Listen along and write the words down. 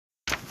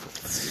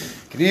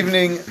Good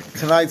evening.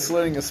 Tonight's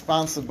learning is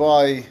sponsored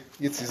by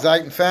Yitzi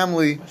Zayton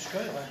family.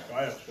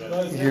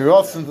 Here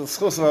often the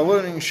schos of our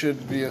learning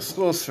should be a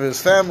schos for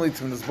his family,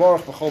 to his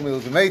baruch b'chol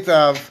mil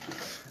d'meitav,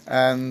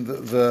 and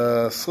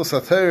the schos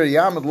atayr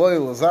yamad loy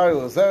lazari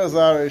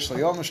lazarazari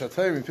shlayom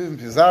shatayr mipivim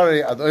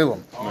pizari ad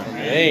olam.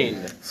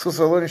 Amen. Schos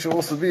of our learning should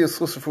also be a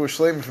schos for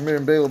Shleim for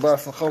Miriam Beil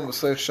Bas Nachom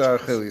v'seich Shar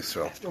Chel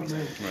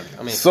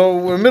Yisrael. So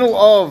we're in the middle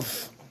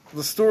of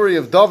the story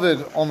of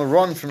David on the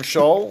run from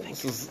Shaul.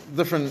 This is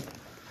different.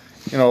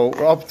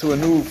 We're up to a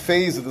new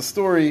phase of the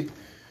story.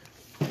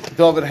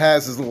 David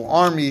has his little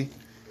army.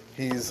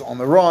 He's on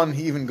the run.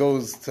 He even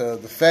goes to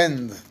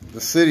defend the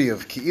city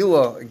of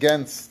Keilah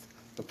against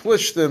the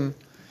Plishtim.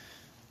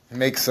 He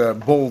makes a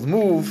bold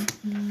move.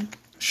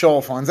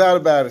 Shaul finds out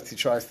about it. He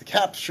tries to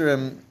capture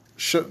him.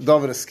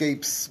 David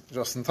escapes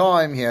just in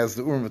time. He has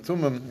the Urim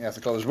V'Tumim. He has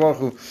the Kadosh Baruch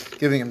Hu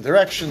giving him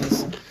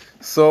directions.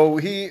 So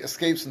he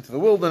escapes into the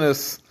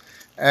wilderness,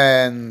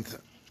 and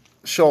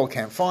Shaul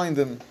can't find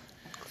him.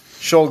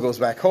 Shaul goes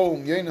back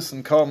home.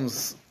 Yonasan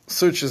comes,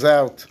 searches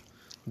out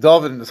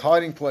David in his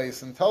hiding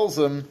place, and tells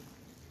him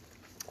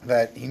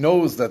that he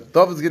knows that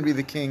David's going to be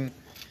the king,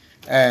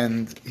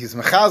 and he's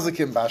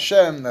mechazikim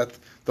b'Hashem, that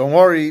don't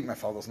worry, my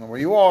father doesn't know where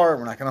you are,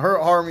 we're not going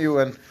to harm you,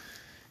 and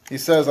he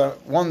says,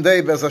 one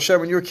day, Bez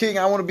Hashem, when you're king,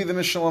 I want to be the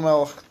Mishnah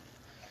HaMelech.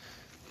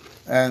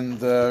 And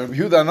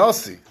Yehuda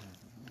Nasi,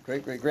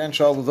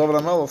 great-great-grandchild of David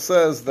HaMelech,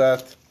 says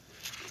that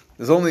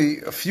there's only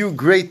a few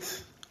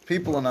great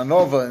people in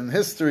Anova in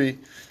history,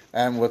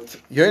 and what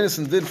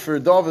Yonasan did for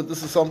David,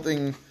 this is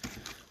something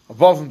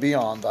above and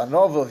beyond. The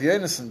Anova of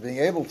Yonasan being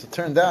able to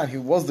turn down, he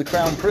was the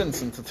crown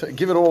prince, and to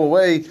give it all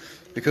away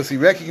because he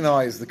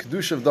recognized the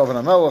Kedusha of David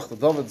HaMelech, the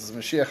David's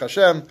Mashiach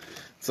Hashem.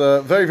 It's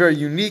a very, very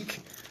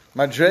unique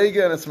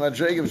madrega, and it's a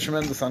madrega of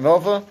tremendous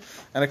Anova,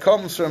 and it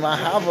comes from a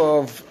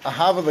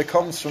hava that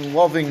comes from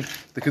loving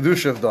the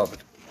Kedusha of David.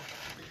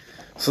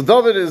 So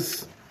David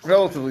is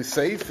relatively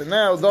safe, and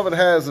now David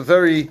has a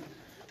very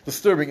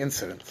disturbing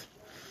incident.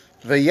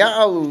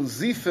 V'ya'alu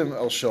zifim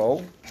el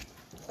Shaul.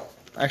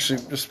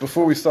 Actually, just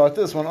before we start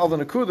this, one other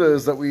nakuda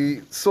is that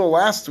we saw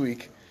last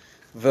week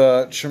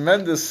the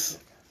tremendous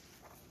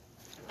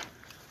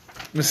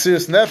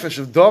Mesiras Nefesh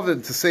of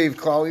David to save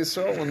Klal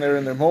Yisrael when they're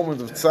in their moment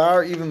of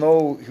tsar, even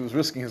though he was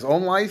risking his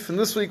own life. And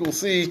this week we'll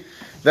see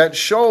that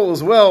Shaul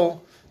as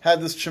well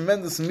had this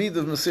tremendous need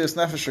of Mesiras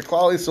Nefesh for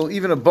Klal Yisrael,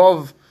 even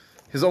above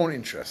his own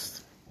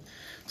interest.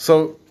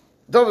 So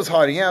David's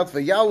hiding out.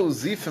 V'yalu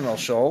zifim el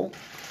Shaul.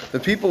 The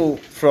people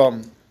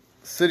from the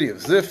city of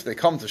Ziph, they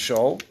come to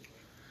Shaul.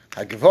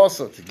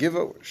 Hagivasa, to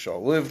Giva, where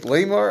Shaul lived.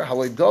 Lamar,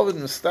 halei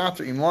David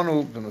mistater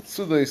imanu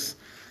b'metzudos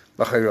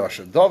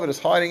b'chayrasha. David is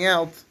hiding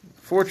out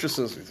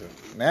fortresses, these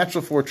are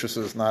natural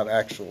fortresses, not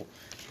actual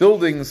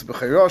buildings.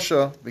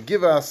 B'chayrasha,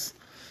 b'givas,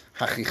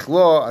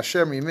 hachichla,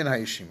 asher mimin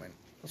ha'yishimin.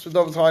 That's where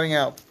David's hiding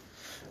out.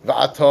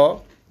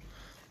 V'ata,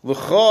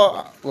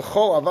 l'chol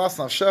avas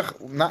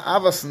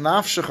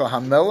nafshecha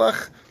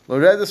hamelech,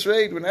 Loredus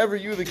raid, whenever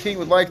you, the king,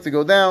 would like to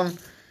go down,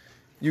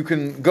 you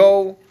can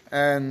go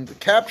and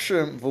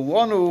capture him,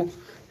 Volanu,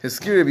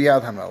 Hiskiri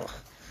Biyad HaMelech.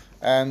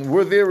 And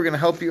we're there, we're going to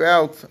help you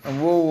out,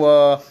 and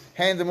we'll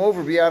hand him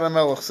over Biyad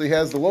HaMelech. So he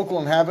has the local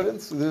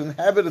inhabitants, the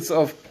inhabitants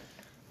of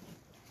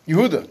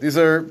Yehuda. These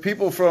are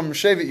people from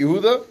Shevet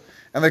Yehuda,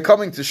 and they're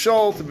coming to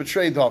Shaul to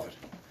betray David.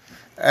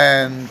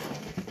 And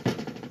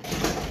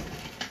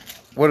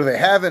what do they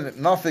have in it?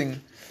 Nothing.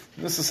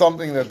 This is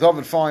something that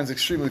David finds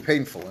extremely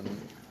painful.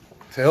 And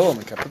Tehillim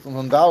in Kapitel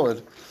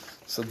Hundalad.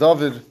 So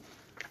David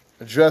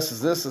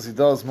addresses this as he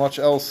does much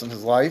else in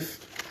his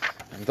life.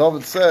 And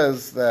David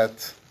says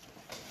that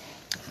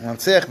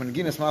Manseach ben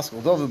Ginas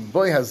Maskal David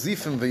boy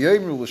hazifim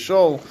v'yomru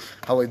l'shol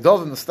halei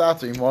David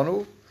mistater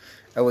imanu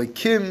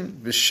elikim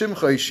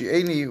b'shimcha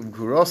yishieni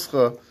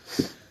u'guroscha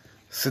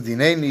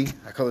sedineni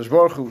HaKadosh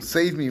Baruch Hu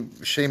save me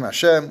b'shem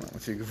Hashem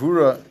with your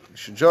gevura you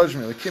should judge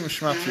me elikim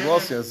shmat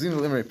tfilasi azinu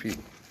l'imrei pi.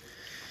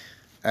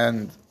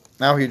 And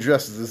now he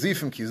addresses the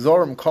Zifim, Ki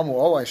Zorim Kamu,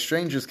 all my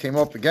strangers came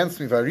up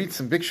against me,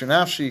 Varitzim Bikshu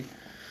Nafshi,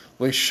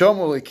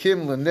 Leishomu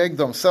Leikim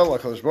Lenegdam Sel,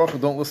 HaKadosh Baruch Hu,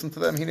 don't listen to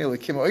them, Hine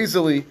Leikim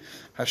Oizeli,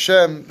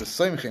 Hashem,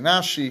 B'Soim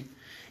Chinafshi,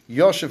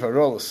 Yoshev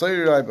Harol,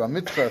 Soirai,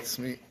 B'Mitcha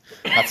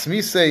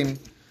Hatzmiseim.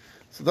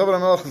 So David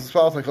HaMelech is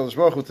inspired by HaKadosh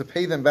Baruch Hu to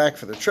pay them back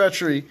for their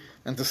treachery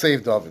and to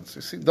save David. So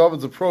you see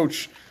David's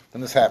approach when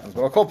this happens.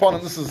 But I'll call upon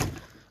him, this is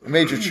a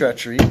major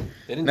treachery.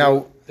 They didn't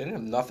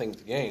have nothing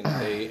to gain.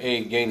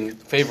 They gained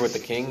favor with the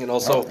king, and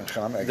also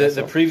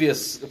the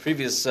previous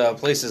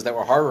places that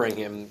were harboring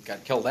him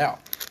got killed out.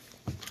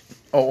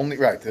 Oh, only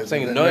right. I'm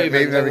saying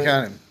maybe never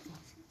counted.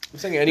 I'm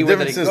saying anywhere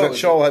the difference is that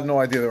Shaul had no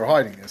idea they were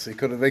hiding this. They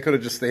could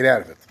have just stayed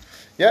out of it.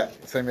 Yeah,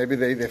 so maybe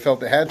they felt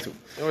they had to,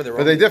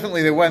 but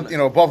they went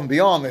above and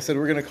beyond. They said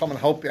we're going to come and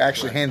help you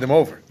actually hand him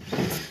over.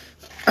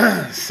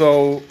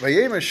 So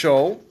Vayemer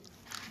Shaul,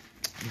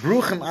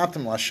 Bruchim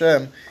Atem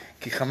Lashem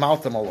Ki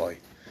Chamaltem Aloi.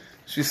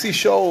 So you see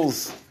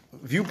Shaul's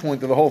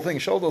viewpoint of the whole thing.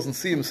 Shaul doesn't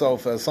see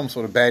himself as some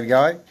sort of bad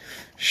guy.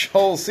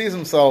 Shaul sees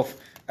himself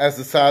as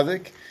the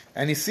tzaddik,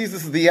 and he sees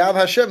this as the Yad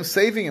Hashem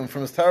saving him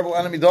from his terrible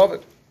enemy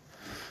David.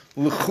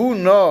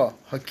 L'chuna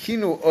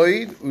hakinu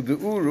oid u'de'u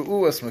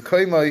ru'uas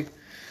mekaymai.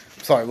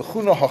 Sorry,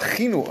 l'chuna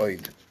hachinu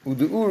oid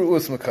u'de'u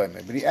ru'uas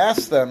mekaymai. But he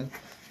asked them,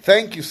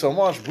 thank you so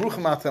much,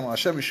 Bruchim atem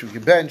Hashem yishu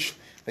gebenched,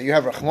 that you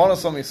have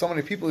Rachmanas on me. So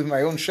many people, even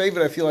my own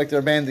Shevet, I feel like they're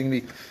abandoning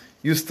me.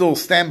 You still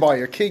stand by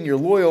your king, you're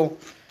loyal,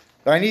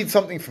 but I need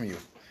something from you.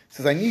 He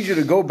says, I need you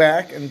to go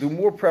back and do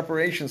more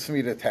preparations for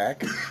me to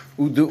attack.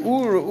 I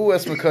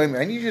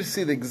need you to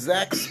see the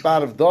exact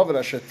spot of David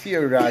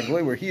Ashatir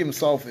Ragle, where he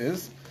himself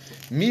is.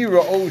 Mi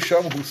ra'o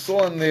sham, who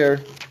saw him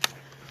there.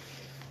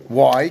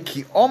 Why?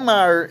 Ki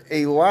omar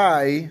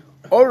elai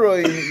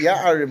oroim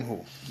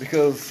ya'arimhu.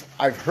 Because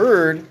I've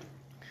heard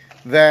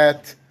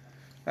that,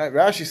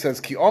 Rashi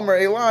says, Ki omar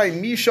elai,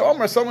 misha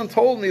omar, someone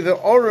told me that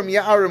orim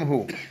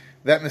ya'arimhu.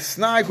 That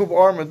Misnag Hub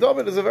Arma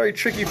David is a very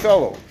tricky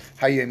fellow.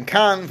 Hayim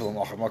Khan,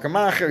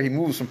 he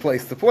moves from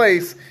place to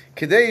place.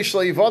 Kadesh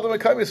Leivadam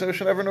Akabi, so we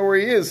should never know where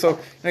he is. So,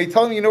 you're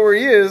telling me you know where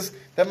he is,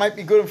 that might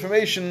be good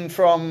information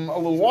from a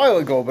little while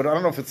ago, but I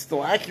don't know if it's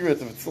still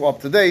accurate, if it's still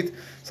up to date.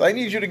 So I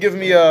need you to give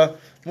me a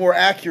more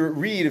accurate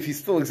read if he's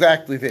still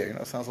exactly there.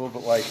 It sounds a little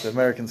bit like the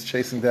Americans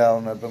chasing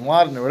down Bin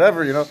Laden or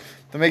whatever, to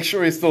make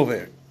sure he's still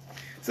there.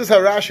 This is how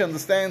Rashi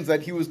understands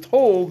that he was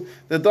told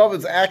that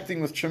David's acting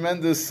with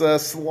tremendous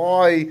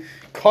sly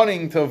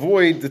cunning to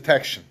avoid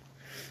detection.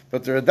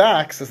 But the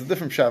Radak says a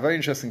different pshat, very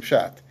interesting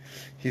pshat.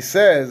 He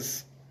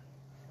says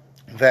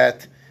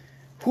that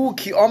who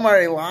Ki Omar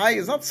Elai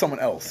is not someone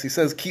else. He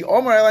says Ki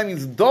Omar Elai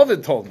means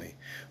David told me.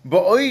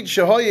 Ba'oid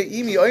shahaya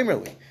imi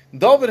omerli.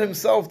 David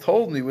himself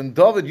told me when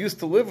David used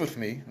to live with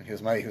me. He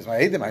was my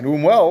Edom, I knew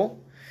him well.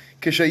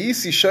 How did you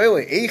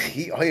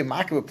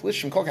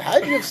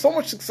have so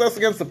much success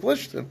against the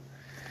Plishtim?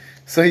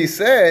 So he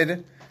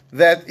said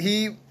that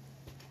he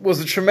was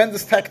a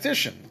tremendous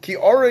tactician. Ki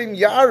orim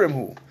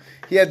yarimhu.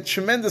 He had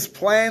tremendous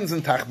plans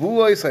in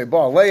Tachbuloy,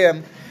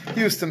 he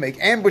used to make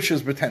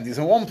ambushes, pretend he's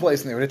in one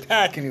place, and they would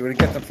attack, and he would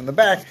get them from the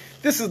back.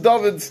 This is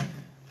David's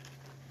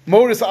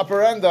modus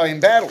operandi in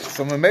battle.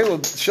 So Mamela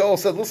Shaul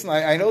said, listen,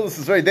 I know this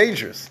is very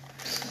dangerous.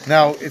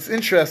 Now, it's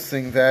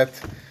interesting that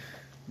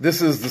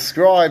this is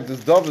described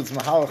as David's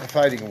Mahalach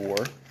fighting a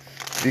war,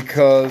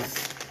 because,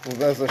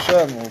 Bez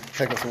Hashem, it will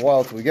take us a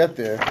while till we get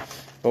there,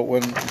 but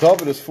when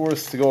David is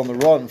forced to go on the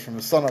run from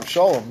the son of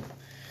Shalom,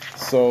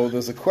 so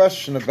there's a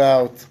question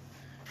about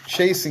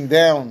chasing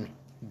down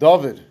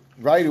David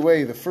right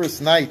away the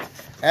first night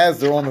as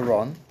they're on the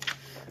run,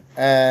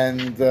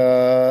 and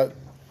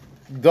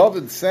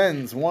David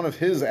sends one of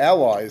his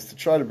allies to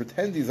try to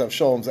pretend he's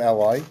Avshalom's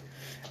ally,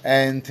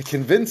 and to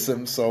convince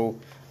him, so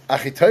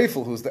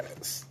Achitophel, who's the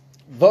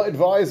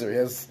advisor,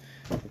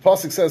 the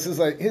pasuk says his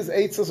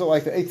eitzes are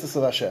like the eitzes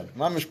of Hashem.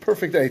 Mamish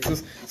perfect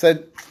eitzes.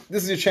 Said,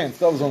 this is your chance.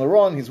 David's on the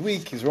run, he's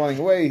weak, he's running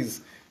away, he's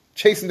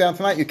chasing down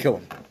tonight, you kill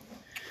him.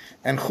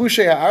 And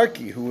Hushai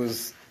Ha'arki, who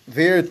was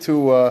there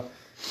to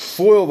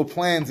foil the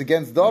plans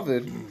against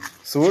David,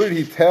 so what did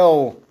he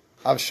tell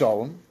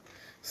Avshalom?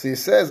 So he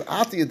says,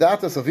 Ati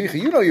Adatas Avicha,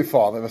 you know your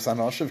father,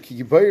 Vasanashav,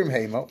 Ki Yibayrim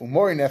Hema,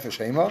 Umori Nefesh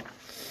Hema,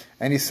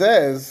 and he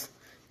says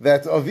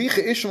that Avicha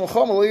Ishmael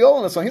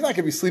Chamal, so he's not going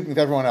to be sleeping with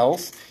everyone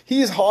else.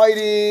 He's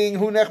hiding,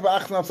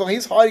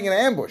 he's hiding in an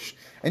ambush.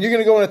 And you're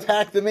going to go and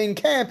attack the main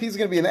camp, he's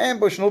going to be in an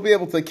ambush and he'll be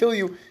able to kill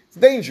you. It's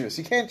dangerous.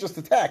 You can't just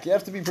attack. You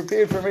have to be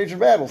prepared for a major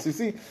battle. So you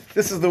see,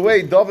 this is the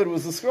way David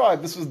was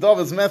described. This was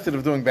David's method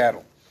of doing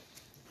battle.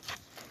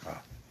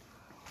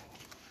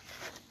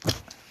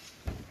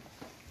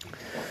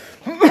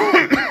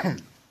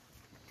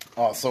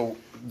 So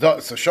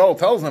Shaul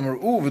tells them,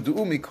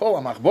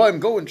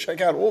 go and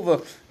check out all the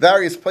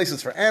various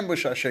places for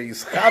ambush, where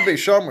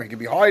he could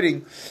be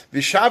hiding.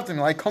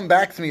 Like, come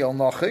back to me, and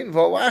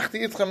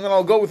then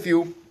I'll go with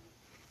you, and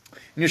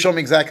you show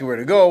me exactly where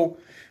to go.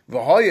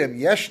 I'll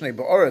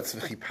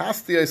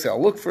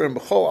look for him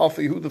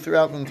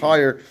throughout the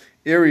entire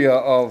area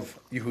of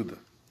Yehuda.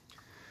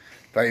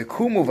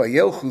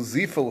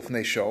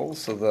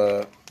 So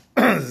the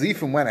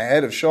Zifim went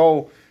ahead of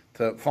Shaul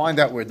to find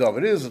out where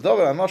David is. And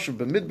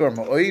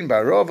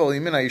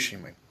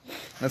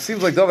it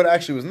seems like David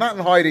actually was not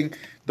in hiding.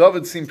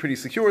 David seemed pretty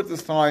secure at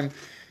this time.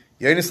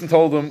 Yonasan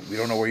told him, we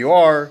don't know where you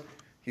are.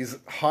 He's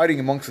hiding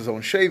amongst his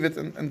own Shevet,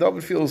 and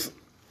David feels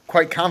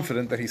quite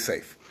confident that he's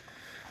safe.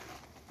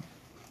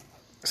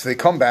 So they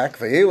come back.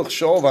 So now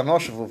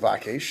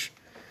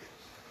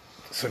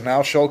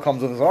Shaul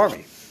comes with his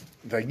army.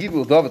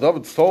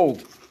 David's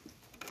told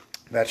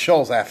that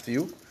Shaul's after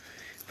you.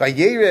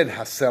 Vayered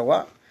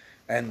Hasela,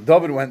 and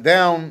David went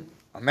down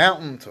a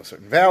mountain to a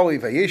certain valley.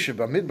 Vayeshev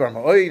b'midbar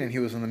Ma'oin, and he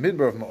was in the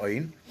midbar of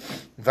Ma'oin.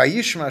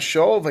 Vayishma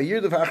Shaul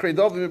vayirdav achrei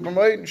David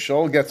b'Ma'oin.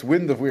 Shaul gets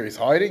wind of where he's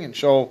hiding, and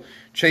Shaul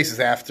chases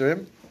after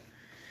him.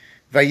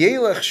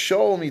 Vayelech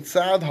Shaul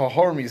mitzad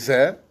hahar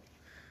mizeh,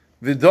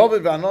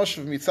 v'David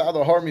v'anoshev mitzad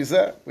hahar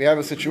mizeh. We have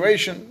a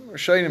situation.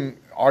 Rishonim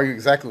argue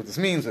exactly what this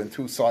means. On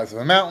two sides of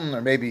a mountain,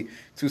 or maybe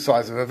two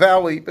sides of a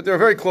valley, but they're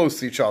very close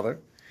to each other.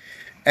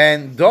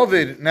 And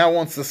David now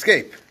wants to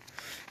escape.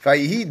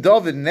 David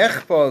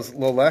nechbaz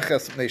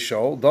loleches mnei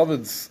Shaul.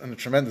 David's in a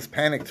tremendous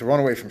panic to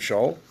run away from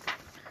Shaul.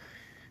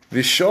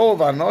 V'shol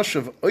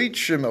v'anoshav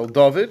oitshim el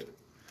David,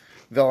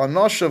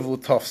 v'anoshav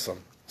l'tofsam.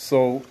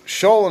 So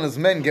Shaul and his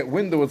men get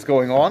wind of what's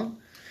going on,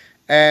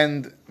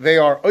 and they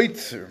are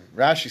oitzer.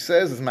 Rashi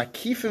says, "Is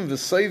makifim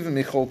v'soivim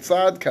michol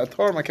tzad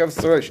kator makev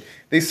sarosh."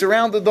 They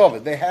surrounded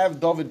David. They have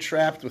David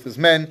trapped with his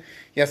men.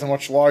 He has a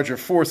much larger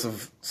force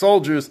of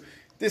soldiers.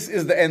 This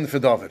is the end for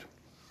David.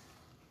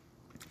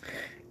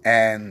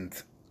 And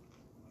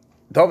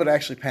David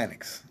actually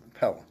panics.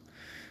 Pella.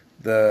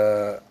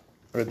 The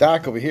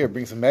Radak over here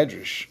brings a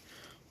medrash.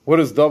 What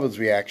is David's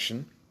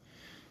reaction?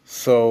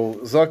 So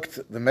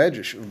Zakt the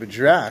medrash,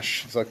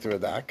 B'drash, Zakt the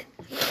Radak,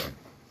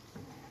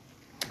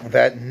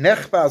 that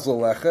Nechbaz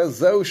Olecha,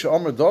 Zeu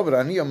She'omer David,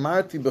 Ani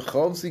Amarti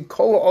B'chavzi,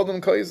 Kol Adam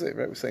Kaizev.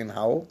 Right, we're saying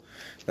Howl.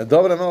 That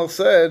David HaMelech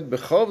said,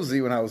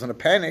 B'chavzi, when I was in a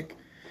panic,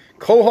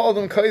 Kol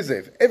Adam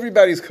Kaizev.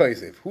 Everybody's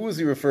Kaizev. Who is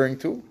he referring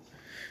to?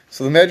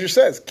 So the Medrash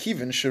says,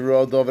 Kivin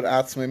Shira David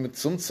Atzmei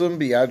Mitzumtzum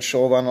Biyad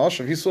Shaul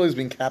V'Anoshav. He saw he's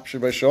being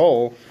captured by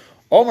Shaul.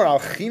 Omer Al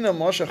China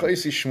Moshe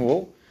Chaisi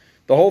Shmuel.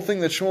 The whole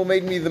thing that Shmuel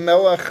made me the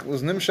Melech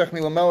was Nimshach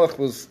Mi LaMelech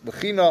was the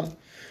China.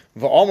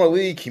 V'Omer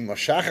Li Ki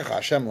Moshachach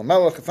Hashem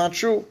LaMelech. It's not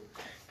true.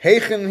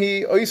 Heichen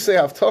Hi Oisei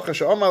Havtocha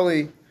She'omer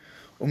Li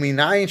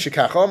Uminayin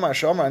Shekach Omer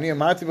She'omer Ani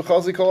Amarti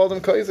B'Chazi Kol Adam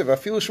Kaizev.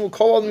 Afilu Shmuel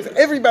Kol Adam means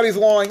everybody's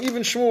lying,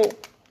 even Shmuel.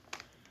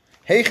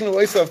 Heichen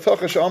Oisei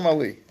Havtocha She'omer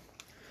Li.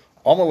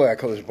 Amalei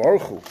HaKadosh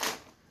Baruch Hu.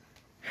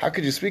 How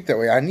could you speak that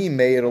way? Ani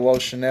meir alo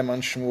shenem an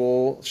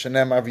Shmuel,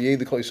 shenem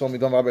aviyed kol yisol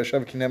midon v'abay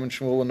Hashem kinem an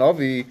Shmuel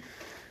Navi.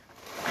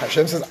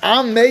 Hashem says,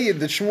 I'm meir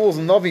that Shmuel's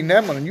a Navi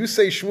Neman, and you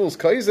say Shmuel's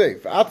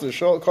Kaizev. After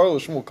Karl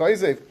Shmuel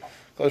Kaizev,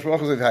 HaKadosh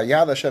Baruch Hu says,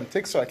 Hayad Hashem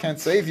Tiksa, I can't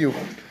save you.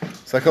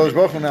 So HaKadosh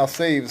Baruch Hu now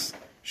saves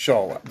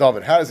Shaul.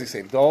 David. How does he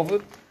save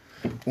David?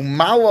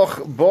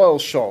 Umalach boel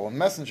Shaul. A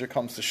messenger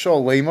comes to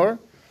Shaul Lamar.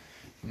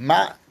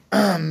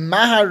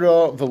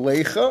 Mahara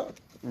v'leicha.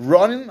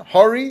 Run,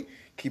 hurry,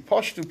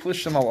 kipashtu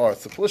plishtim al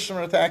arth. The plishtim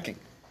are attacking.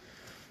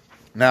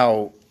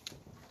 Now,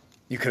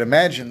 you could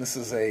imagine this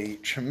is a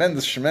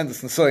tremendous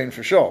nisayon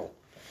for Shaul.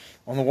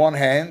 On the one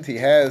hand, he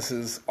has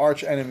his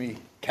arch enemy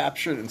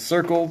captured,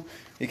 encircled.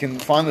 He can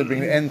finally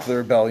bring an end to the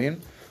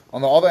rebellion.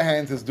 On the other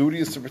hand, his duty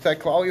is to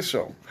protect Klal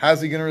Yisrael. How's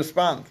he going to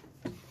respond?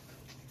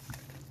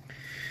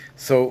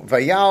 So,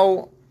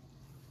 Vayoshev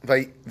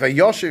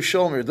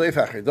Shaul mirdoif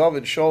achar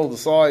David. Shaul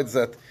decides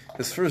that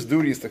his first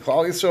duty is to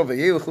Klal Yisrael.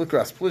 V'yelech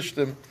likras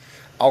plishtim.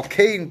 Al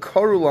kein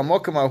karu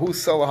lamokam ahu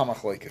Selah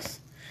HaMachloikis.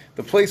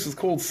 The place is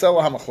called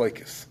Selah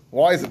HaMachloikis.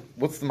 Why is it?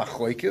 What's the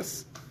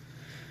Machloikis?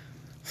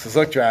 So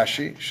Zok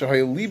Rashi,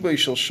 Shahayel libay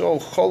shel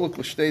Shaul choluk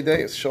l'shtei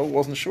deis. Shaul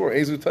wasn't sure.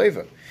 Ezu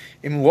teva.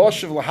 Im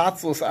loshev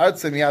lahatzlos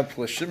artzem yad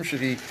plishtim.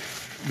 Should he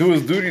do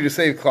his duty to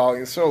save Klal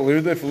Yisrael?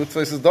 Lirdei for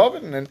litzvos is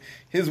David. And then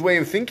his way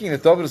of thinking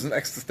that David is an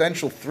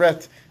existential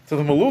threat to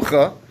the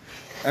Melucha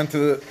and to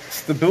the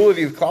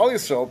stability of Klal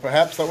Yisrael,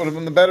 perhaps that would have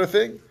been the better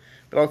thing.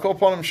 But Al Kol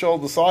Panim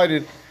Shaul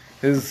decided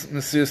his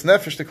Mesiras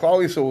Nefesh to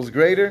Klal Yisrael was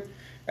greater,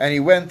 and he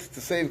went to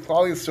save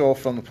Klal Yisrael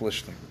from the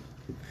Plishtim.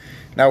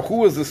 Now, who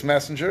was this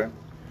messenger?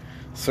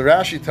 So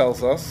Rashi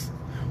tells us,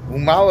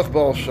 Umalach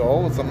Baal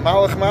Shaul, it's a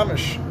Malach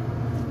Mamish,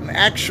 an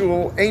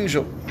actual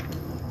angel.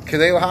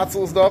 Kedei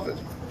L'Hatzel is David.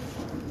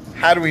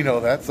 How do we know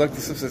that? Zok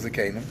T'Sif says a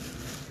Canaan.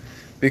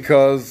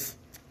 Because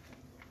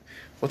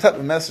what type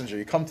of messenger?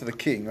 You come to the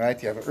king, right?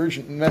 You have an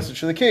urgent message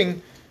to the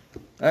king,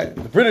 right?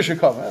 The British are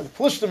coming, right? The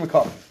Plishtim are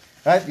coming,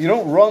 right? You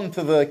don't run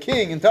to the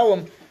king and tell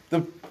him,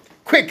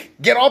 quick,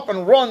 get up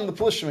and run, the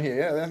Plishtim here.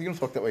 Yeah, you don't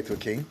talk that way to a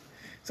king. It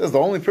says the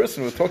only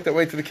person who would talk that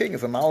way to the king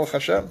is a Malach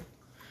Hashem.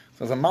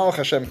 So as a Malach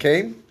Hashem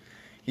came,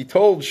 he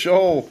told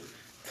Shaul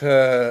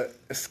to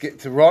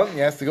run. He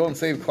has to go and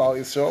save Klal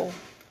Yisrael.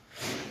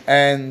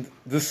 And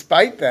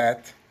despite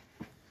that,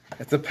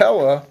 at the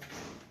Pella,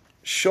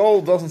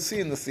 Shaul doesn't see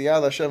in the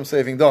Siyad Hashem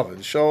saving David.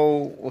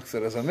 Shaul looks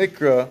at it as a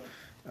mikra.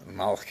 The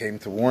Malach came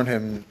to warn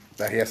him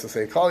that he has to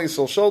save Klal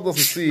Yisrael. Shaul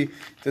doesn't see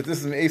that this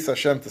is an Eis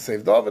Hashem to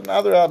save David. And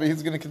other Rabbi,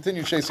 he's going to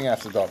continue chasing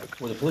after David.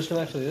 Were the Plishtim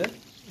actually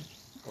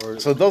there?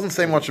 So it doesn't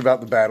say much about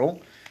the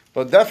battle,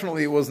 but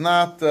definitely it was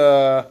not.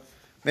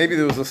 Maybe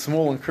there was a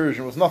small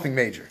incursion. It was nothing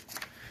major.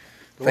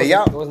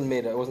 It wasn't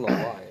made. It wasn't a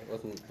lie. It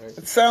wasn't. Right?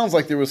 It sounds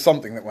like there was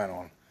something that went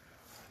on.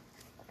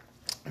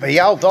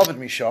 Vayal David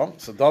Misham,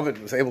 so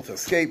David was able to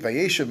escape.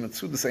 Vayeshev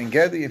Metzudas Ein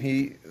Gedi, and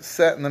he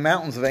sat in the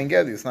mountains of Ein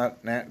Gedi. It's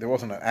not, there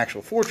wasn't an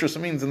actual fortress. It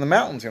means in the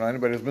mountains. You know,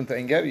 anybody who's been to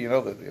Ein Gedi, you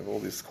know that you have all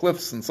these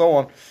cliffs and so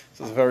on.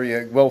 So it's a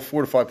very well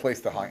fortified place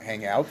to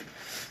hang out.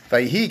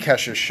 Vayhi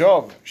Kasher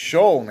Shav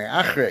Shaul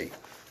Me'achrei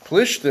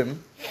Plishtim.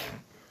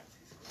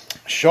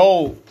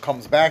 Shaul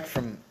comes back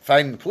from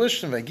fighting the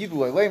Plishtim. Vayigidu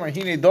Leilemar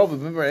Hine David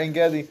Mimar Ein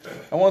Gedi,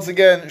 and once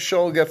again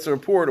Shaul gets a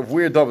report of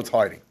where David's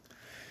hiding.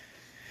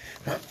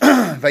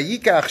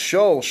 Vayikach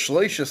Shaul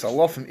Shleishis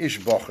Alofim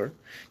Ish Bocher.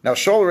 Now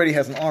Shaul already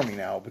has an army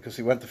now because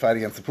he went to fight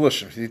against the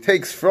Plishtim. So he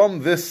takes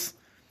from this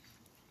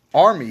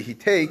army, he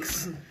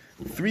takes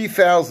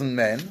 3,000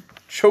 men,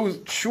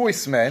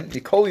 choice men,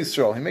 Yikol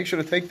Yisrael. He makes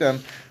sure to take them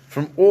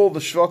from all the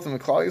Shvatim and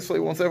Klal Yisrael. He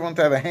wants everyone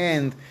to have a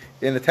hand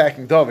in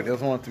attacking David. He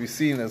doesn't want it to be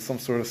seen as some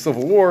sort of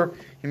civil war.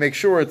 He makes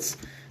sure it's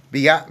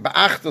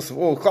ba'achtos of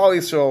all Klal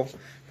Yisrael,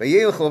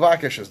 v'yelech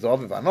levakesh as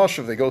David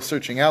v'anoshav, they go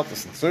searching out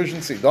this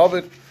insurgency,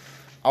 David,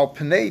 al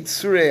pnei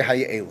tzurei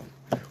hayelim.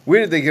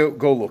 Where did they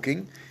go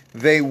looking?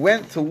 They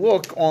went to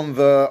look on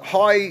the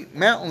high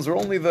mountains where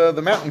only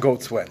the mountain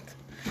goats went.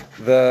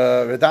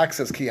 The Radak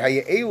says, Ki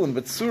hayelim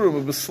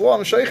b'tzurim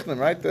b'slam sheichnim,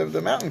 right?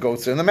 The mountain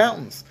goats are in the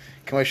mountains.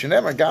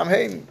 K'may gam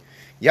heim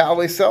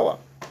ya'alei sela.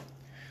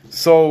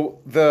 So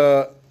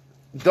the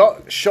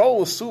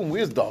Shaul assumed,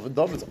 where's David?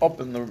 David's up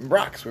in the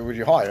rocks. Where would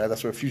you hide? Right?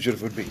 That's where a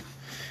fugitive would be.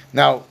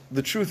 Now,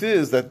 the truth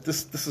is that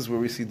this is where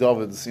we see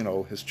David's,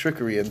 his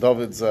trickery and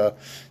David's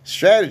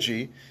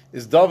strategy.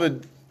 Is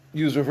David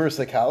used reverse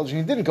psychology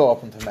and he didn't go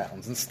up into the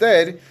mountains.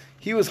 Instead,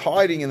 he was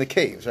hiding in the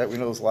caves, right? We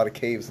know there's a lot of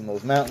caves in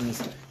those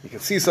mountains. You can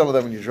see some of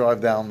them when you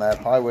drive down that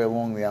highway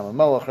along the Yam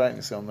HaMelech, right? And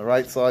you see on the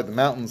right side the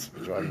mountains,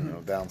 driving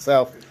down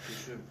south.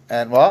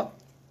 And what?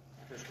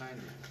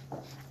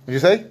 What did you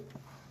say?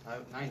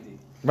 90.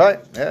 Right,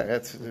 yeah,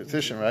 that's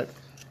Tishim, right?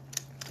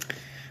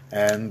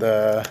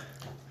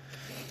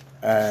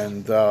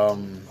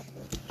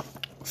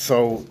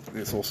 So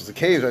there's also the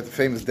caves, right? The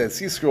famous Dead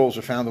Sea Scrolls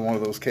are found in one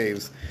of those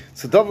caves.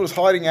 So David was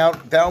hiding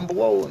out down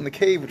below in the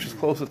cave, which is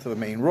closer to the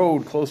main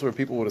road, closer where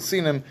people would have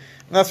seen him,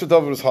 and that's where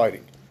David was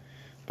hiding.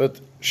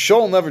 But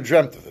Shaul never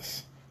dreamt of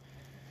this.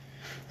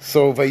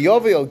 So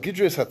Vayave al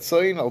Gidres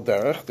Hatzayin al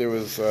Derech,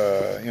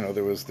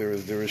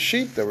 there was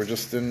sheep that were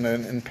just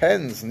in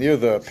pens near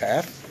the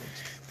path.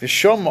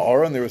 V'sham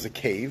Ma'ara, and there was a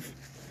cave.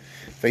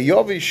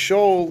 Vayavi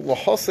Shaul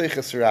lahasei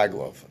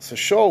cheseraglov. So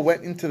Shaul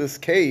went into this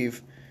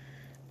cave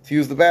to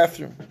use the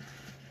bathroom.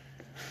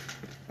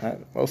 Right?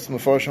 Most of the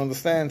Mepharshim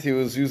understand he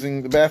was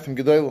using the bathroom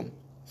gedolim,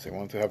 so he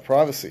wanted to have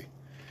privacy.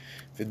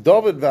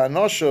 V'David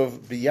v'Anoshav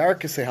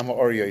b'yarkesei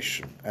hama'or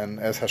yeshim,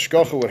 and as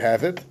Hashgacha would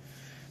have it,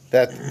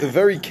 that the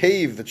very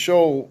cave that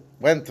Shaul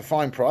went to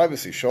find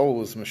privacy, Shaul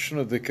was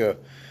Meshunadika,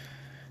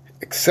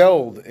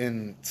 excelled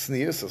in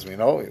tznius, as we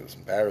know. He was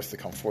embarrassed to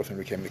come forth and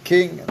became the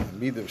king. And the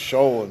meat of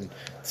Shaul and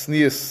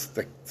tznius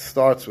that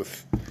starts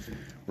with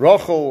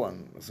Rachel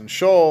and was in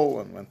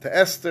Shaul and went to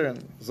Esther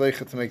and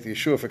Zeicha to make the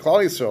Yeshua for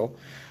Klal Yisrael.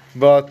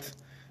 But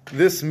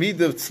this meat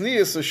of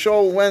tznius,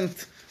 Shaul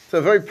went to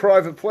a very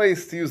private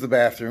place to use the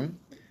bathroom.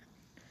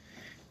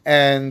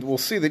 And we'll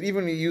see that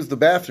even when he used the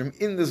bathroom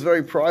in this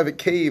very private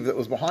cave that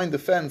was behind the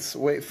fence,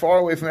 far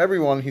away from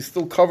everyone, he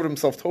still covered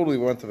himself totally when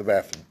he went to the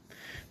bathroom.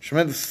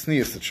 Tremendous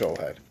sneeze that Shaul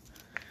had.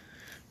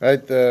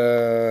 Right?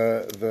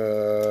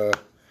 The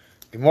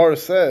Gemara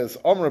says,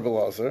 Amr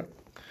Belazar,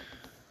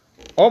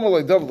 Amr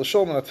like double the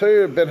Shaul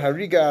Manatayr ben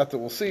Harigat,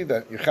 we'll see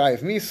that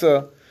Yechayev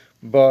Misa,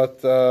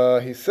 but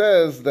he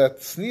says that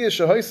Sneez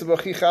Shahoyse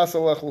Bachi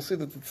Chasalach, we'll see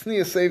that the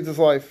Sneez saved his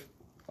life.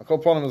 I'll call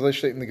upon him as I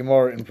state in the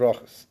Gemara in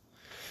Brachas.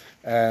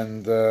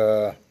 And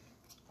the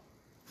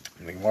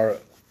Gemara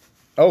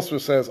elsewhere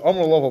says,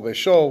 Amr Loval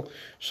Beishol,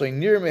 Shay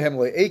Nir Mehem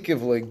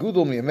Le'ekiv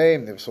Le'gudol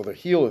Miyameim, they saw their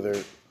heel or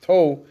their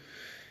toe,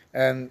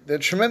 and the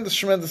tremendous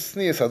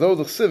sneeze. Hado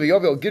D'chsiv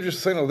Yavel Gidrish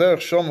Sein Al Derech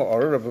Shoma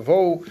Or Rav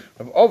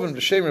Oven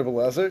B'Shem Reb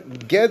Elazar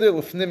Geder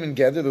L'Fnim and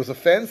Geder. There was a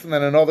fence and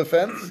then another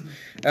fence,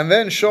 and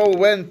then Shaul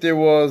went. There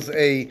was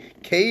a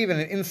cave and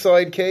an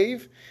inside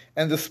cave,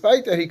 and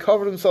despite that, he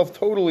covered himself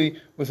totally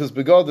with his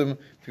begadim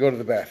to go to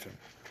the bathroom.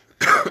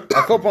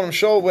 Akoponim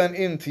Shaul went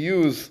in to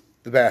use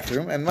the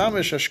bathroom, and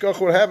Mamish Hashkach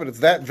would have it. It's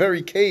that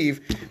very cave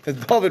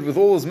that David, with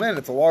all his men,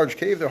 it's a large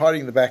cave. They're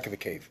hiding in the back of the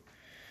cave.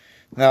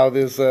 Now,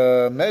 there's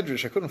a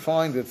medrash, I couldn't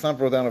find it, it's not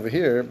brought down over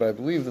here, but I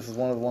believe this is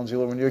one of the ones you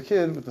learn when you're a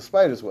kid with the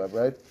spider's web,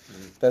 right?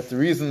 Mm-hmm. That the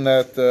reason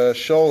that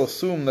Shaul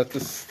assumed that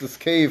this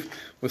cave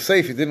was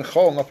safe, he didn't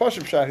chol him, not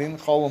Pashim Shah, he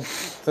didn't chol him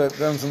to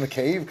them's in the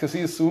cave, because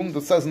he assumed,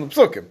 it says in the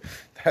Psukim,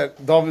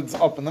 that David's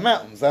up in the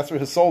mountains, that's where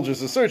his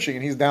soldiers are searching,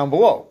 and he's down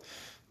below.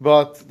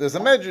 But there's a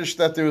medrash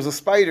that there was a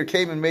spider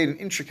came and made an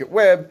intricate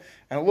web,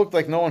 and it looked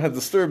like no one had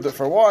disturbed it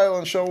for a while,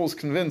 and Shaul was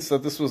convinced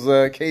that this was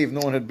a cave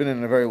no one had been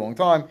in a very long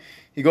time.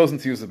 He goes in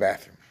to use the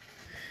bathroom.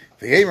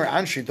 V'yemer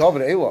anshi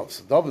David Elov.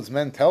 So David's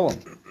men tell him,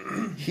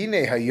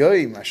 Hine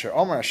hayoyim asher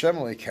amar Hashem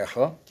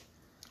elecha,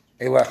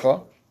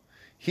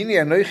 Hine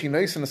anoichi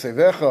noisen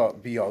esevecha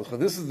biyadcha.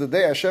 This is the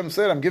day Hashem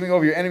said, I'm giving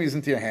over your enemies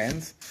into your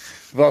hands.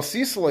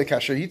 V'asisa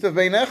leikasher hita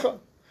veinecha.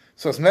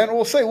 So his men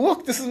will say,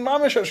 look, this is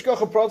mamash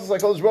hashgacha pratis,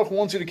 HaKadosh Baruch Hu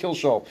wants you to kill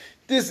Shaul.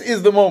 This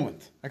is the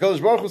moment.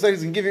 HaKadosh Baruch Hu said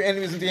he's going to give your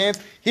enemies into your hands.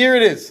 Here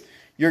it is.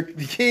 You're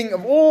the king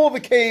of all the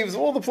caves,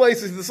 all the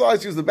places. He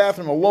decides to use the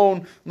bathroom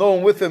alone, no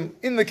one with him,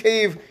 in the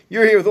cave.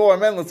 You're here with all our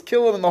men, let's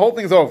kill him, and the whole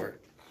thing's over.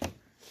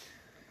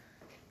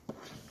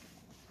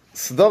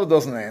 So David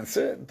doesn't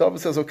answer. David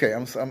says, okay,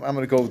 I'm going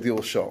to go deal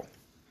with Shaul.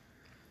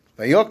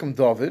 Vayokim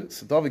David,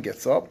 so David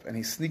gets up, and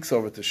he sneaks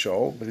over to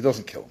Shaul, but he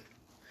doesn't kill him.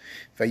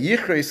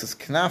 Vayichre says,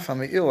 Knaf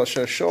ha'me'il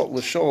asher Shaul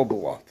l'Shaul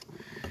b'lat.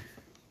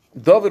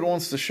 David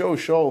wants to show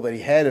Shaul that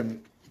he had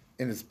him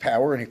in his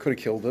power, and he could have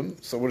killed him.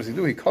 So what does he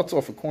do? He cuts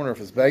off a corner of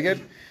his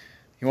beged.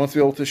 He wants to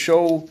be able to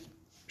show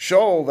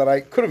Shaul that I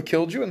could have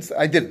killed you, and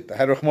I didn't. I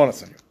had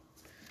Rachmanas on you.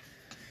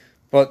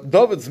 But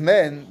David's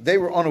men, they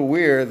were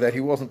unaware that he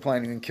wasn't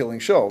planning on killing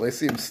Shaul. They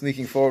see him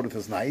sneaking forward with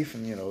his knife,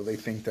 and they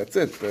think that's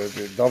it.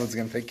 David's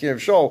going to take care of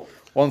Shaul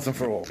once and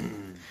for all.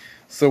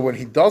 So when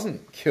he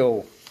doesn't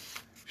kill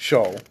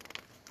Shaul,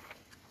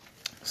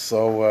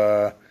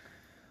 so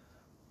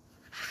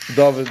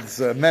David's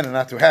men are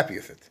not too happy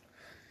with it.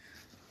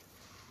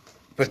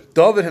 But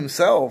David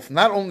himself,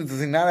 not only does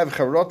he not have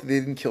charot that he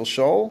didn't kill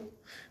Shaul,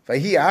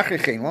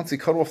 once he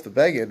cut off the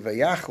beged,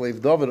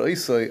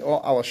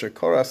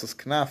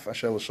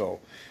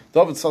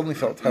 David suddenly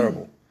felt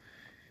terrible.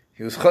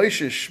 He was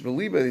chayshish,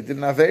 believer. He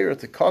didn't have air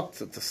to cut,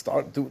 to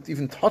start, to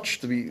even touch,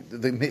 to be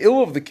the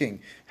me'il of the king.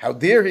 How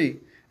dare he?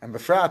 And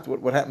befrat,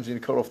 what happens when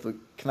you cut off the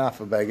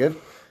knaf of beged?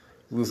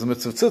 You lose the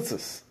mitzvah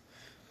tzitzis.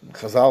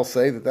 Chazal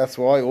say that's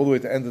why, all the way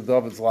to the end of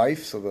David's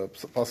life. So the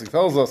pasuk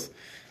tells us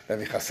that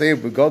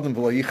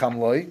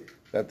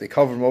they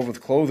covered him over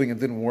with clothing and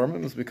didn't warm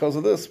him, is because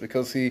of this,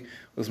 because he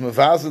was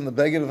mavaz in the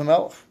beged of the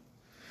melech.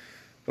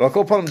 But I'll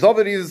call upon him,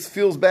 David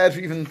feels bad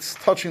for even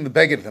touching the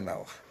beged of the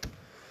melech.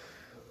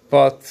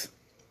 But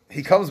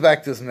he comes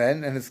back to his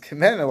men, and his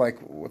men are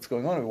like, what's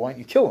going on? Why don't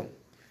you kill him?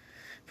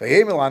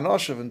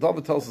 And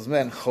David tells his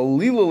men,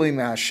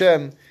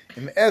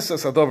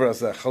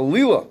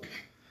 Chalila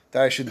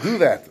that I should do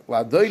that.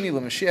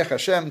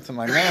 To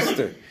my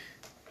master.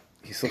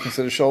 He still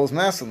considers Shaul as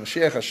master.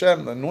 Mashiach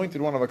Hashem, the anointed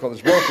one of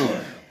HaKadosh Baruch Hu,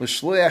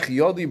 l'shleach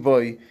yodi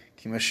boy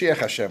ki Mashiach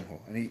Hashem hu.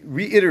 And he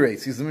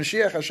reiterates, he's the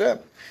Mashiach Hashem.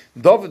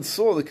 David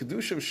saw the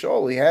kedusha of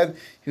Shaul.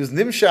 He was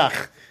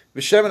nimshach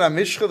b'shem and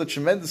amishcha, the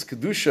tremendous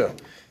kedusha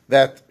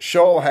that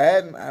Shaul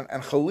had,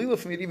 and Chalila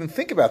for me to even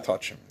think about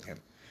touching him.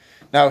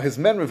 Now his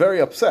men were very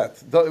upset.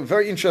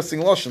 Very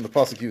interesting lashon the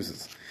pasuk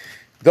uses.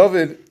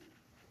 David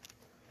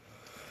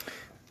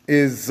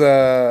is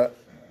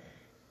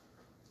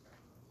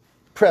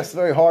pressed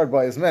very hard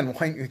by his men.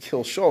 Why don't you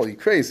kill Shaul? You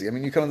crazy? I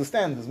mean, you can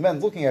understand his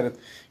men looking at it.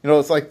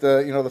 It's like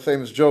the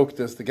famous joke.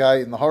 There's the guy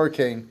in the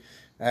hurricane,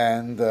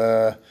 and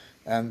the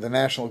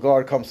National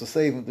Guard comes to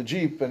save him with the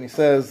jeep, and he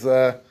says,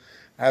 "I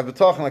have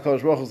betachin,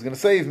 HaKadosh Baruch Hu is going to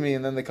save me."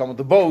 And then they come with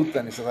the boat,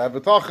 and he says, "I have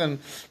betachin."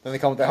 Then they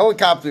come with the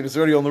helicopter. He's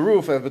already on the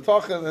roof. I have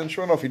betachin, and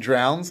sure enough, he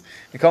drowns.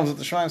 He comes with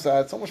the shrine and says, "I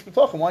had so much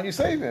betachin. Why didn't you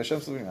save me?" Hashem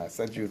says, "I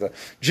sent you the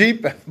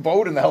jeep, and the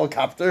boat, and the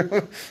helicopter.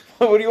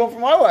 What do you want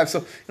from my life?"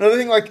 So the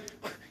thing like.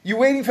 You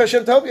waiting for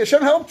Hashem to help you?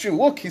 Hashem helped you.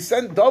 Look, He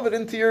sent David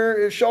into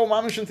your Shaul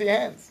mamish into your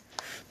hands.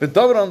 But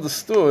David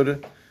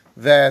understood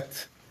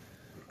that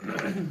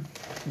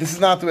this is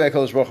not the way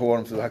HaKadosh Baruch Hu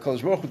wanted him to do.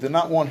 HaKadosh Baruch Hu did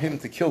not want him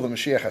to kill the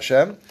Mashiach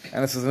Hashem,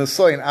 and this is an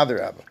Esai and Adar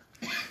Abba.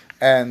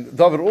 And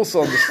David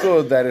also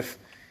understood that if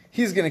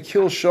he's going to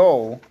kill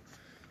Shaul,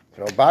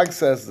 Bag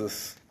says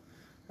this,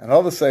 and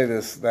others say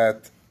this,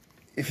 that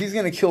if he's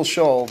going to kill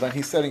Shaul, then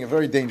he's setting a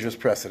very dangerous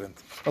precedent.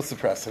 What's the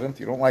precedent?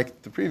 You don't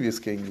like the previous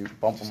king, you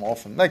bump him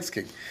off from the next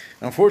king.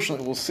 And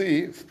unfortunately, we'll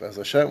see, as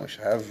Hashem, we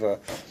should have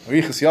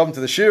Marichas Yavim to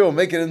the Shir, we'll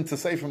make it into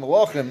Sefer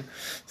Malachim.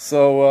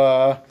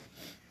 So,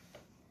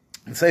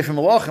 in Sefer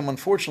Malachim,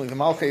 unfortunately, the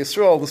Malchei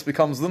Yisrael, this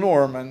becomes the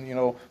norm, and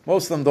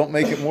most of them don't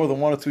make it more than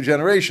 1 or 2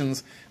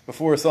 generations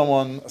before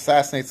someone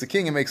assassinates the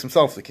king and makes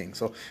himself the king.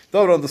 So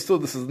David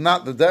understood this is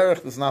not the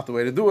derech, this is not the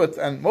way to do it,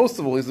 and most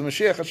of all, he's the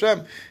Mashiach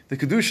Hashem, the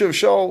Kedusha of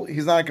Shaul,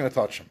 he's not going to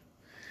touch him.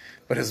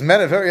 But his men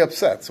are very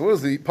upset. So what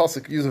does the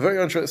pasuk use? A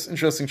very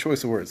interesting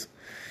choice of words.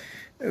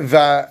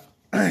 Va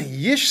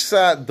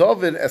yishsa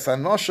David es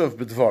anoshav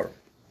b'dvar.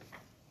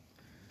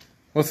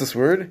 What's this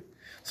word?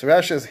 So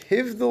Rashi says,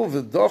 Hivdil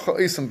v'docha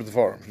isam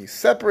b'dvar. He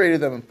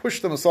separated them and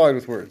pushed them aside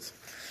with words.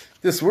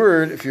 This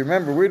word, if you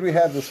remember, where did we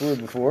have this word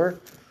before?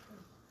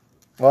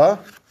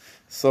 What?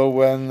 So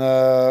when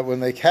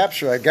they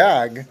capture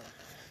Agag,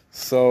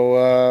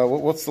 so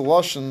what's the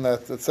lashon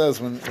that says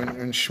when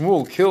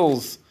Shmuel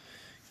kills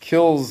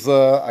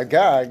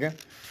Agag?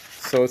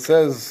 So it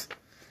says,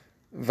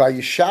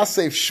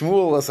 Vayishasef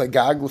Shmuel as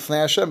Agag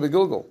l'fnei Hashem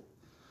b'Gilgal.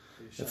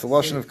 It's a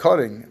lashon of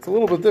cutting. It's a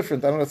little bit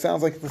different. I don't know. It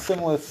sounds like it's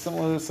similar.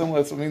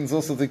 It means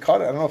also the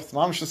cut. I don't know if it's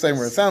mamish the same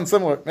word. It sounds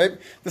similar. Maybe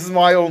this is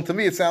my own. To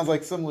me, it sounds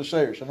like similar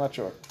shayrish. I'm not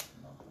sure.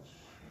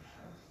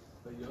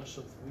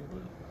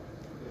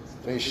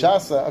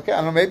 Shasa. Okay,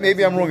 I don't know.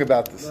 Maybe I'm wrong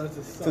about this.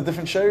 It's a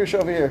different shayrish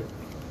over here.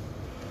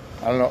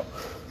 I don't know.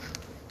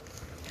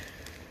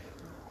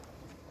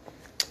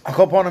 I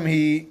call upon him.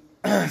 He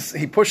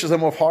pushes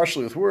them off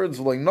harshly with words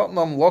like "not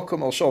nam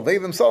lokum el shol." They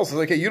themselves say,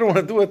 "Okay, you don't want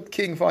to do it,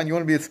 king. Fine, you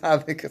want to be a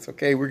tzaddik. It's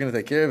okay. We're going to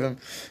take care of him."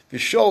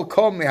 V'shol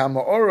kom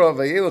mehamaora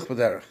v'yelech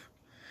b'derech.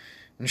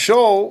 And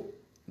Shaul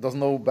doesn't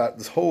know about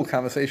this whole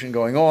conversation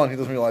going on. He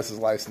doesn't realize his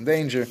life's in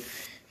danger.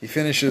 He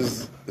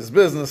finishes his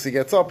business. He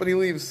gets up and he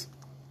leaves.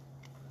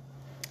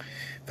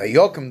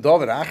 Vayokim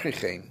David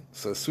achrichein.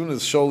 So as soon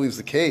as Shaul leaves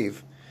the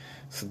cave,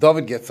 so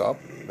David gets up.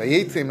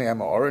 Vayetze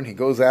mehamaora, and he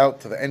goes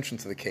out to the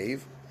entrance of the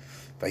cave.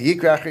 He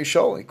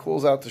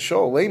calls out to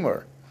Shaul,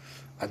 Lamar,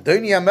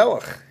 Adoni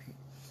HaMelech.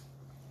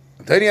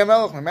 Adoni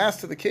HaMelech, my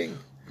master, the king.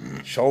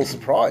 Shaul's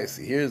surprised.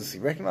 He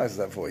recognizes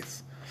that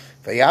voice.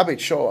 Vayabet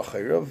Shaul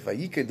achirav,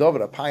 vayike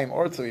David apayim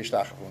ortzo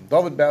yishtachavon.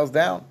 David bows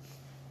down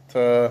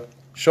to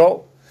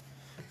Shaul.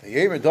 The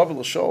Yemer David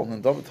l'Shaul, and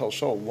then David tells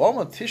Shaul,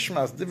 Lama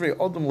tishmas divrei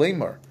Adam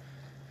leimar.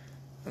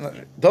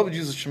 David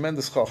uses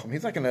tremendous chacham.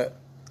 He's not going to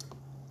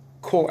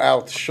call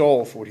out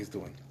Shaul for what he's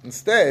doing.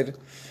 Instead,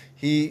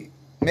 he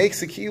makes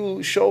the kilu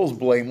Shaul's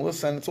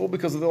blameless, and it's all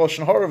because of the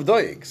lashon hara of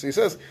Doeg. So he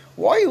says,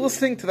 why are you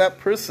listening to that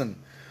person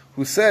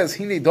who says,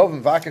 Hine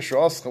Dovim Vakesh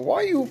Ra'ascha? Why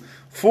are you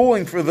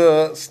falling for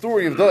the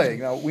story of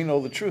Doeg? Now, we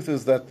know the truth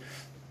is that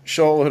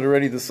Shaul had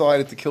already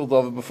decided to kill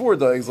David before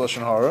Doeg's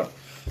lashon hara,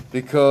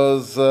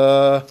 because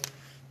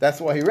that's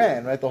why he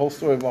ran, right? The whole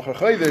story of Machar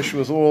Chodesh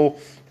was all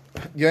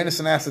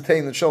Yonasan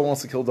ascertained that Shaul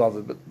wants to kill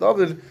David. But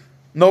David,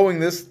 knowing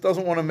this,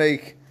 doesn't want to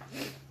make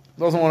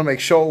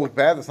Shaul look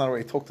bad. That's not the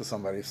way he talk to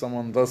somebody. If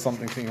someone does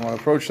something to you, you want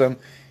to approach them,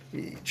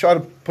 try to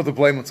put the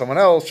blame on someone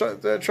else.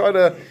 Don't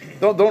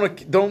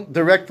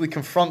directly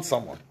confront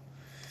someone.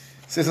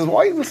 So he says,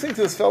 why are you listening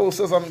to this fellow who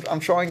says I'm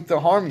trying to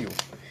harm you?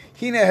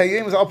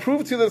 I'll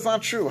prove to you that it's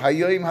not true.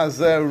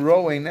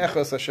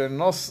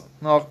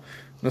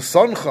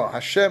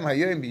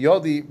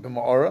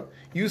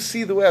 You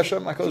see the way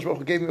Hashem HaKadosh Baruch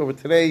Hu gave me over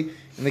today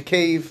in the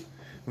cave,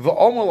 and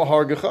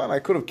I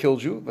could have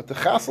killed you, but the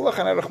chasalach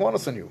and I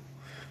rachmanas on you.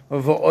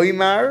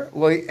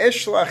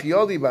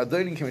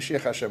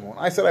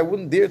 I said I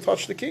wouldn't dare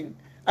touch the king.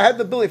 I had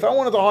the ability. If I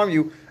wanted to harm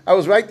you, I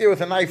was right there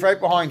with a knife right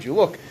behind you.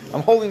 Look,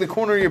 I'm holding the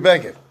corner of your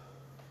beged.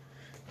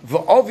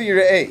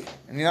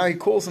 And now he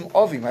calls him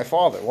Avi, my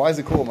father. Why does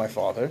he call him my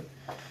father?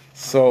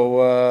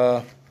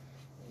 So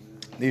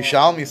the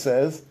Yishalmi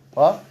says,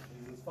 what?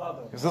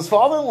 It's his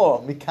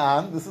father-in-law.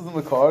 Mikan, this is the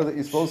Makar that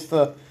you're supposed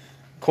to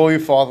call your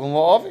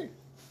father-in-law Avi.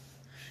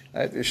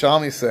 Right?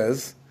 Yishalmi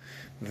says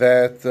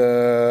that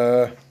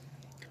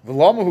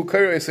V'lama hu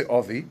kairo ese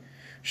Avi,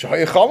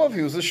 shahaya chamav,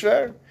 he was a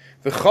shver.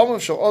 V'chamav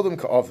shal adam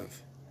ka'aviv.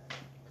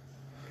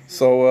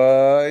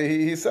 So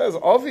he says,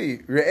 Avi,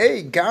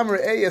 re'ei, gam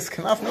re'ei es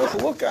kanaf melech.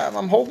 Look,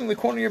 I'm holding the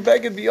corner of your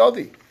beged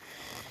biyadi.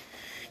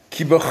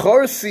 Ki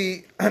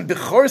b'chorsi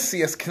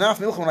es kanaf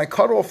melech, when I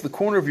cut off the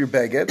corner of your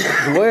beged,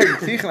 v'lo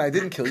yagtich, and I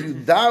didn't kill you,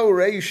 da'u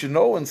re'ei, you should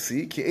know and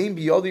see, ki ein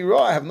biyadi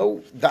ra, I have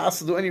no das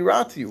to do any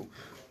ra to you.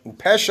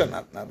 Upesha,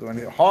 not do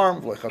any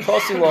harm, v'lo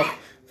chatasi loch,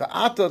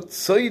 v'ata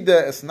tzoide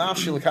es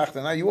nafshi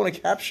l'kachta. Now you want to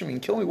capture me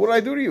and kill me, what did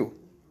I do to you?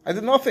 I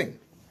did nothing.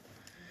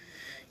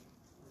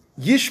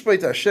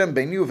 Yishbeit Hashem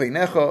beini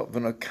uveinecha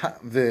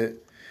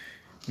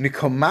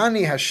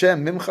v'nikomani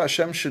Hashem mimcha.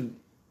 Hashem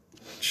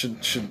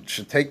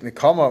should take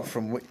nikama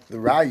from the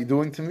ra you're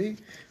doing to me.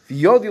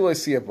 V'yodi lo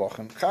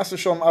yisiyah chas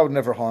v'shalom, I would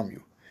never harm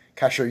you.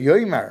 Kasher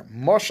yoymar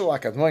moshel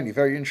hakadmoini,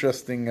 very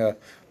interesting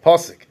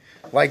pasuk.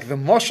 Like the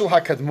moshel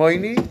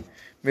hakadmoini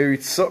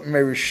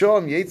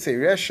merishom yetzei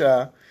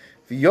resha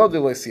v'yodi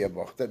lo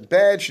yisiyah, that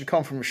bad should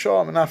come from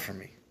Rishon and not from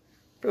me.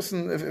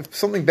 Person, if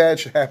something bad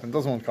should happen,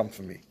 doesn't want to come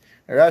from me.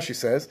 Rashi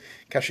says,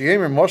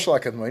 "Kashiyemer moshel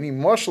kadmoini,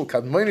 moshel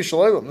kadmoini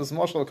shalolim." This is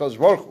moshel HaKadosh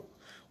Baruch Hu.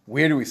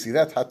 Where do we see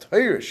that?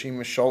 HaTorah shim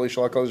shali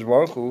shal HaKadosh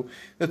Baruch Hu.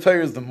 The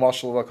Torah is the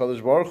moshel of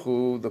HaKadosh Baruch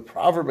Hu. The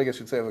proverb, I guess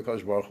you'd say, of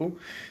HaKadosh Baruch Hu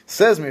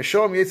says,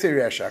 "Me'ashom yetzei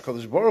resha."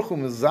 HaKadosh Baruch Hu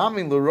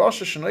mezamin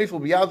l'rosha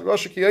shenoifel biyad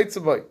rosha ki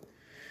yotzei.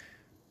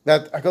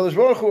 That HaKadosh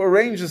Baruch Hu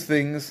arranges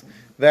things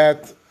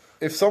that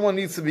if someone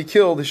needs to be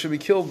killed, he should be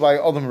killed by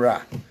Adam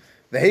Ra.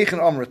 The Heichen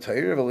Amr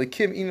Torah,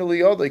 v'likim ina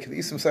liyada, could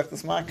isim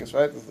sechtes makas,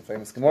 right? This is the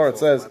famous Gemara. It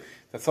says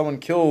that someone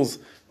kills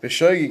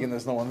b'shogig and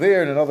there's no one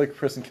there, and another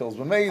person kills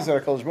b'meizer.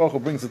 HaKadosh Baruch Hu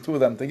brings the two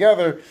of them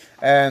together,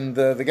 and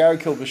the guy who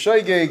killed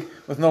b'shogig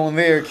with no one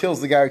there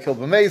kills the guy who killed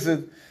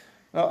b'meizer.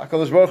 No,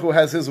 HaKadosh Baruch Hu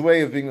has his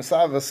way of being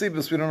Masav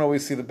Asibus. We don't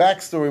always see the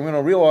backstory. We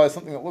don't realize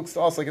something that looks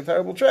to us like a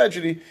terrible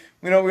tragedy.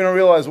 We don't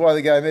realize why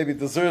the guy maybe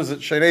deserves it.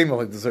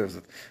 Sheireimel, he deserves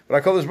it.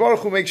 But HaKadosh Baruch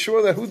Hu makes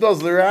sure that who does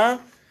the ra,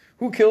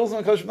 who kills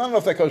him? Not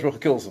enough that HaKadosh Baruch Hu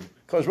kills him.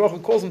 HaKadosh Baruch Hu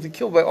calls him to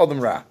kill by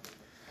Adam Ra.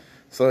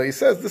 So he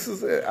says, "This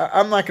is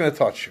I'm not going to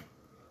touch you."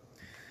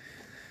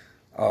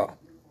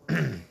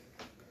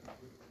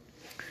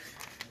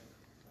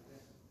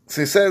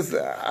 So he says,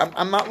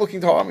 "I'm not looking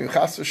to harm you."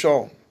 Chas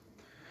v'sholom.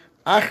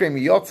 And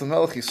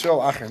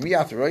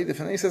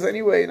he says,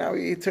 anyway, now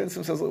he turns to him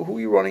and says, "Who are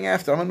you running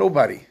after? I'm a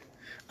nobody.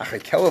 I'm a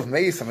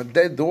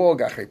dead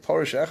dog.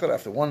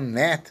 After one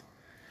gnat.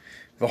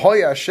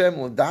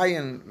 Hashem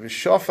l'dayin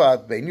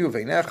v'shofat beinu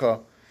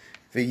v'einecha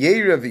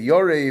v'yera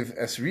v'yorev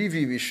es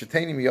rivi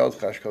v'sheteni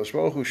miyadcha." HaKadosh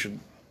Baruch Hu should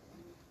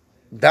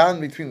down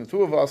between the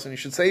two of us, and he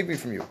should save me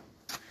from you.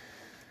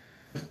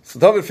 So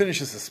David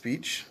finishes his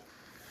speech,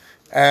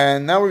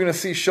 and now we're going to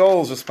see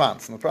Shaul's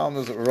response. And the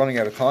problem is that we're running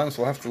out of time,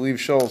 so we'll have to leave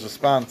Shaul's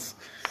response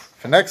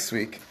for next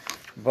week.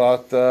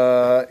 But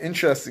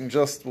interesting,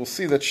 we'll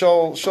see that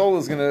Shaul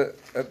is going to,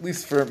 at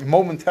least for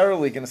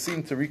momentarily, going to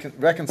seem to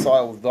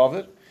reconcile with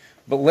David.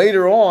 But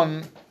later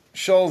on,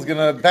 Shaul's going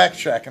to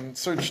backtrack and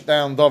search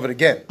down David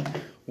again.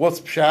 What's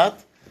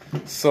Pshat?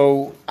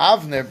 So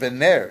Avner ben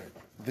Ner,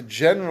 the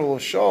general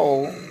of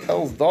Shaul,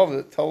 tells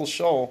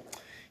Shaul,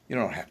 you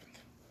know what happened.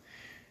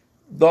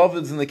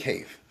 David's in the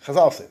cave.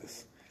 Chazal say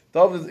this.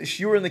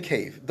 You were in the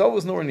cave. David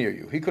was nowhere near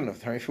you. He couldn't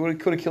have. If he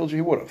could have killed you,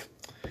 he would have.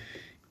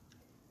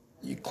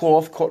 Your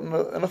cloth caught in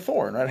a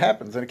thorn. That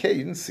happens in a cave.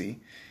 You didn't see.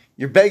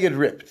 your beged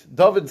ripped.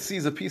 David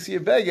sees a piece of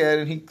your beged,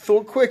 and he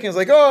thought quick, and he's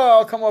like, oh,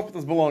 I'll come up with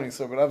this baloney.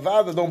 So, but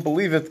Avada don't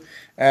believe it,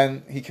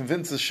 and he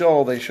convinces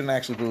Shaul that he shouldn't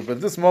actually do it. But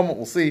at this moment,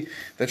 we'll see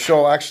that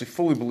Shaul actually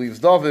fully believes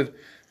David,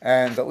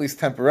 and at least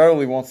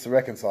temporarily wants to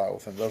reconcile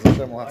with him.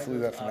 Hashem, we'll have to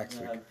leave that for next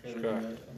week.